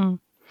identity. Mm.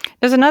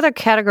 There's another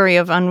category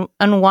of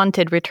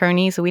unwanted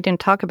returnees that we didn't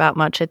talk about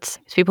much. It's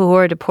people who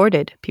are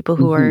deported, people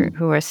who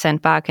are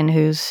sent back, and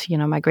whose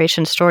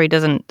migration story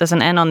doesn't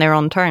end on their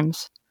own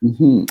terms.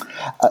 Mm-hmm.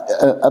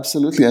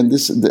 Absolutely, and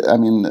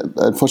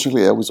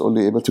unfortunately, I was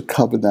only able to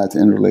cover that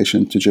in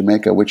relation to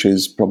Jamaica, which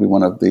is probably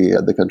one of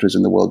the countries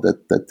in the world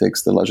that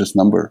takes the largest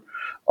number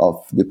of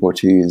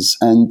deportees.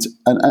 And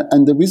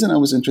the reason I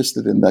was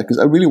interested in that, because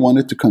I really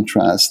wanted to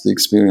contrast the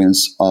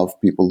experience of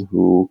people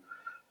who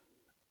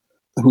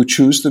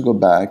choose to go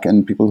back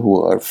and people who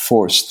are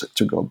forced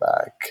to go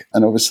back.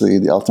 And obviously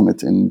the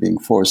ultimate in being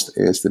forced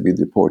is to be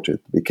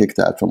deported, to be kicked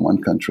out from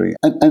one country.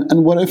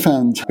 And what I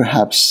found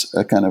perhaps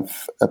kind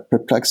of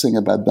perplexing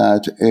about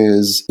that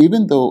is,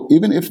 even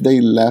if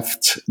they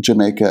left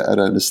Jamaica at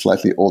a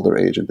slightly older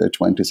age, in their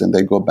 20s, and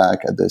they go back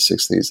at their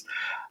 60s,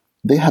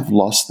 they have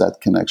lost that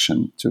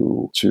connection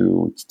to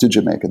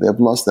Jamaica. They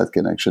have lost that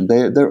connection.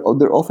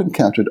 They're often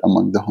counted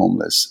among the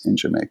homeless in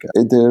Jamaica.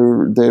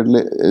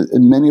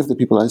 Many of the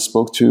people I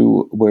spoke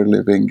to were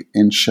living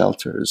in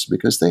shelters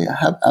because they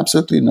have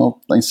absolutely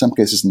in some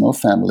cases, no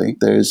family.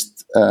 There's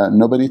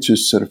nobody to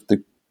sort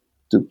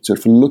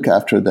of look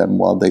after them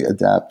while they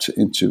adapt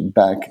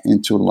back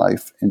into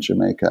life in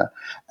Jamaica.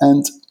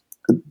 And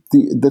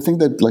the thing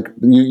that, like,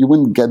 you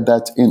wouldn't get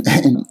that in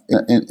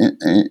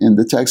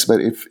the text, but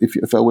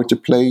if I were to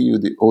play you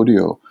the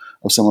audio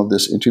of some of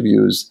these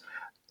interviews,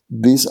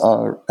 these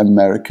are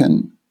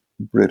American,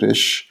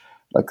 British,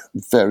 like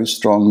very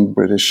strong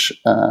British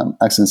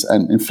accents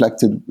and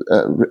inflected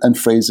and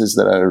phrases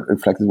that are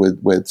inflected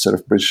with sort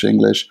of British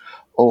English,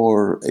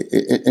 or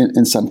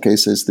in some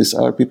cases these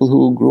are people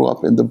who grew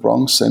up in the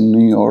Bronx and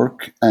New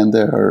York, and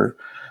they're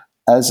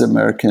as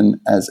American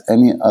as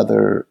any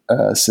other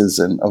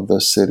citizen of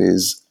those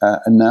cities.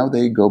 And now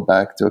they go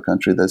back to a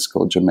country that's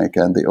called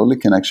Jamaica, and the only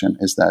connection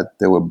is that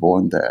they were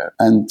born there.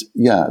 And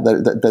yeah,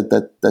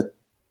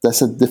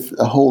 that's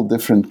a whole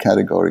different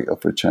category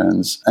of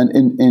returns. And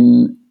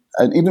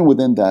and even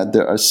within that,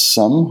 there are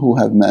some who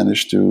have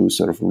managed to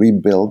sort of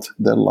rebuild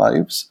their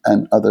lives,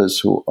 and others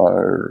who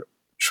are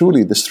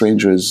truly the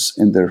strangers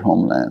in their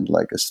homeland.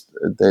 Like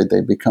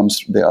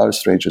they are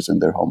strangers in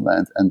their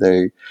homeland, and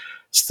they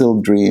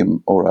still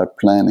dream or are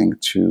planning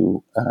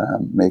to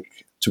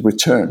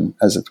return,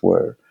 as it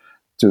were,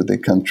 to the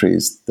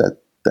countries that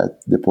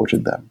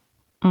deported them.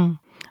 Mm.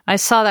 I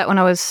saw that when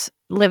I was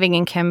living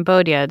in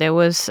Cambodia. There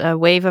was a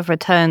wave of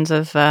returns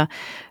of.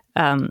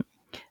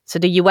 So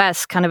the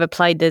U.S. kind of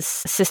applied this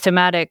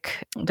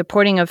systematic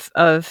deporting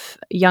of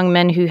young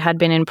men who had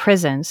been in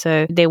prison.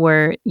 So they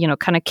were,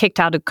 kind of kicked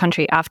out of the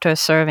country after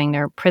serving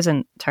their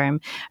prison term.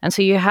 And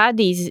so you had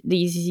these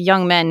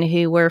young men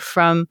who were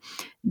from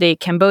the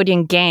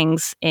Cambodian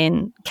gangs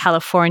in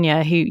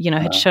California who,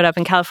 had showed up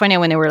in California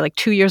when they were like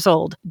 2 years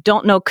old,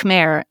 don't know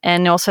Khmer,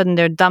 and all of a sudden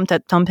they're dumped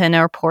at Phnom Penh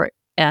Airport.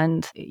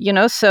 And,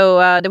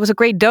 so there was a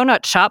great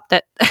donut shop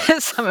that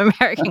some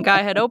American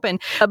guy had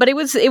opened. But it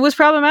was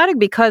problematic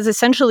because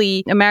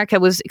essentially America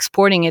was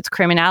exporting its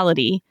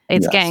criminality,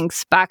 its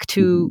gangs, back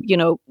to,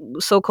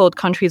 so-called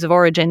countries of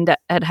origin that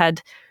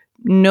had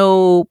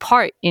no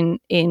part in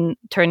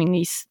turning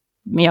these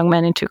young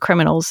men into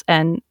criminals,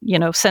 and,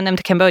 send them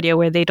to Cambodia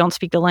where they don't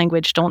speak the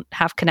language, don't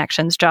have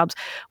connections, jobs,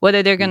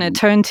 whether they're going to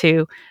turn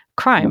to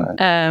crime.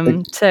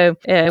 Right. So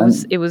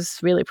it was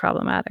really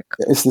problematic.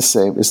 It's the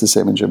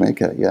same in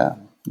Jamaica. Yeah.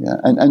 Yeah,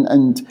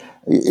 and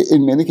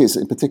in many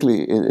cases,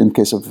 particularly in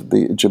case of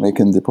the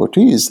Jamaican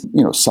deportees,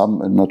 some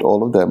and not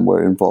all of them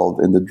were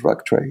involved in the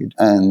drug trade,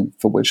 and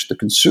for which the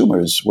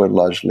consumers were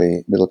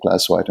largely middle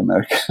class white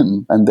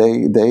American, and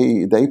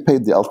they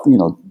paid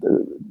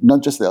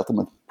not just the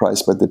ultimate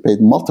price, but they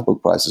paid multiple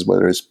prices,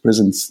 whether it's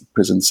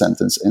prison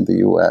sentence in the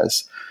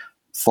U.S.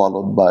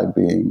 followed by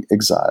being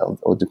exiled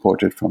or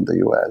deported from the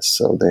U.S.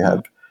 So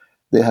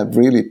they have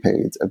really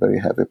paid a very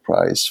heavy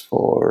price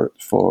for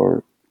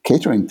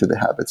catering to the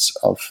habits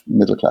of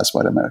middle-class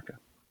white America.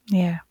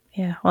 Yeah.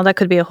 Well, that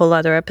could be a whole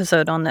other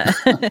episode on the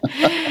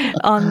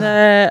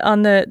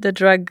on the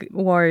drug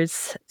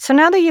wars. So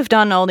now that you've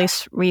done all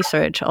this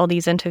research, all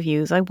these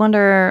interviews, I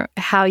wonder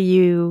how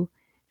you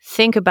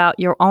think about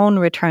your own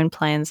return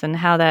plans and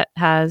how that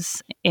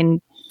has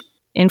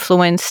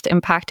influenced,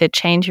 impacted,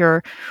 changed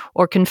or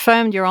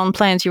confirmed your own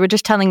plans. You were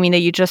just telling me that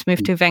you just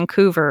moved to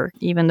Vancouver,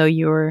 even though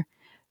you were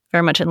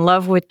very much in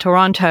love with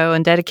Toronto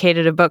and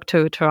dedicated a book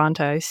to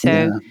Toronto.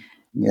 So,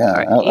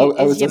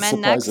 I was as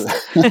surprised.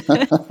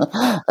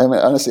 I mean,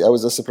 honestly, I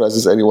was as surprised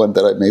as anyone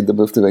that I made the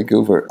move to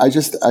Vancouver. I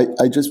just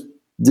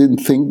didn't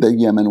think that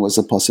Yemen was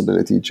a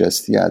possibility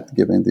just yet,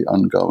 given the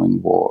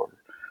ongoing war.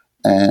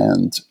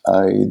 And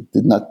I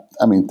did not,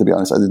 to be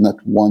honest, I did not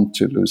want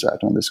to lose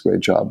out on this great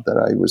job that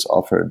I was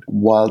offered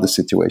while the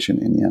situation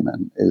in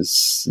Yemen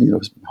is,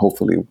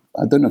 hopefully,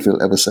 I don't know if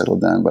it'll ever settle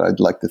down, but I'd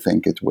like to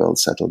think it will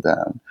settle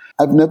down.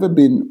 I've never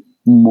been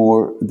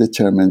more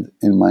determined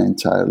in my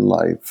entire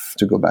life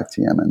to go back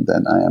to Yemen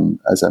than I am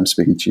as I'm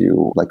speaking to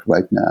you, like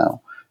right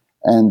now.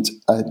 And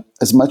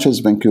as much as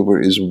Vancouver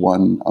is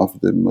one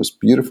of the most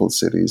beautiful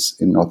cities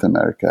in North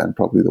America and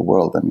probably the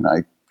world,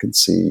 I can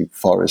see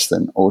forest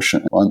and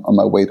ocean on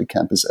my way to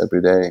campus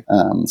every day.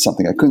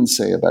 Something I couldn't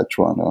say about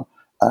Toronto.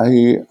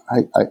 I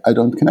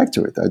don't connect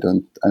to it.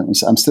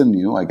 I'm still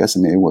new. I guess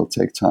it will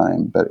take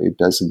time, but it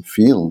doesn't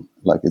feel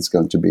like it's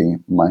going to be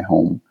my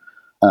home.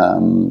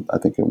 I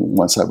think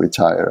once I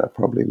retire, I'll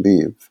probably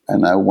leave.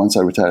 And once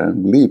I retire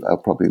and leave, I'll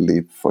probably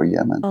leave for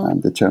Yemen.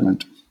 I'm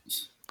determined.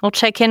 We'll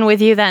check in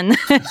with you then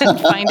and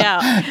find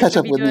out. Catch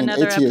up with me in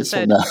 8 years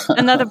from now.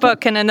 Another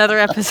book and another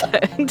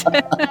episode.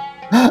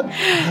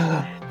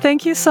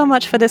 Thank you so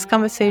much for this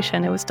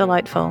conversation. It was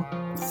delightful.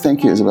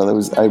 Thank you,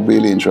 Isabel. I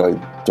really enjoyed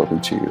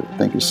talking to you.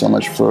 Thank you so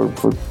much for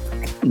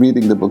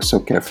reading the book so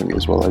carefully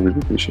as well. I really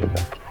appreciate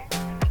that.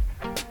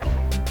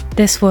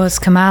 This was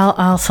Kamal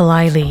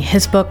al-Solaylee.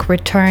 His book,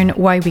 Return,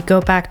 Why We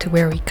Go Back to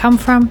Where We Come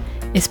From,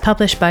 is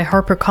published by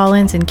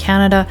HarperCollins in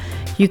Canada.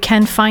 You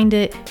can find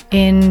it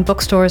in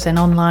bookstores and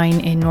online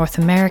in North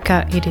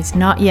America. It is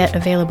not yet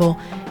available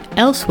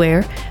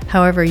elsewhere.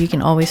 However, you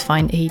can always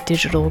find a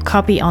digital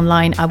copy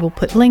online. I will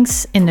put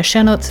links in the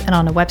show notes and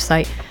on the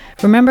website.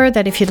 Remember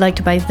that if you'd like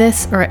to buy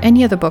this or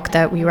any other book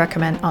that we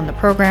recommend on the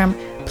program,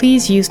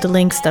 please use the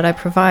links that I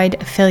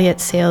provide. Affiliate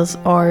sales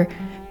are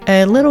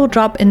a little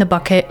drop in the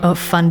bucket of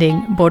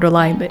funding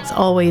Borderline, but it's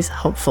always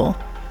helpful.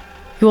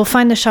 You will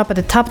find the shop at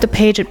the top of the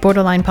page at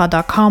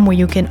borderlinepod.com, where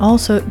you can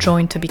also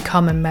join to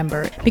become a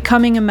member.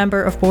 Becoming a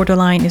member of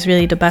Borderline is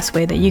really the best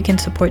way that you can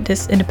support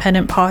this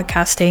independent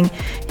podcasting.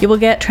 You will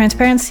get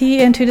transparency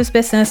into this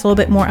business, a little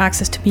bit more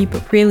access to me,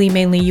 but really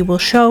mainly you will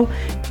show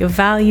your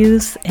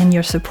values and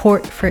your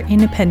support for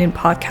independent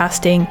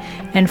podcasting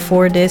and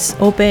for this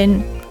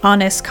open,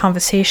 honest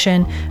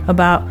conversation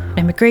about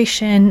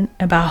immigration,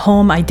 about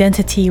home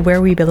identity,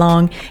 where we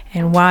belong,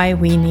 and why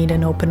we need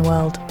an open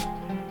world.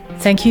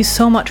 Thank you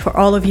so much for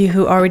all of you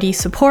who already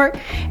support.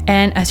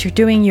 And as you're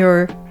doing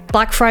your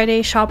Black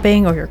Friday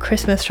shopping or your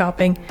Christmas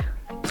shopping,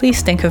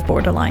 please think of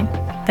Borderline.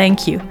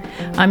 Thank you.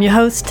 I'm your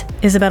host,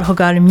 Isabel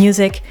Hogarth.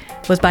 Music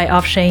was by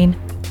Offshane.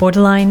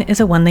 Borderline is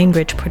a One Lane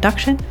Bridge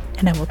production,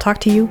 and I will talk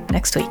to you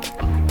next week.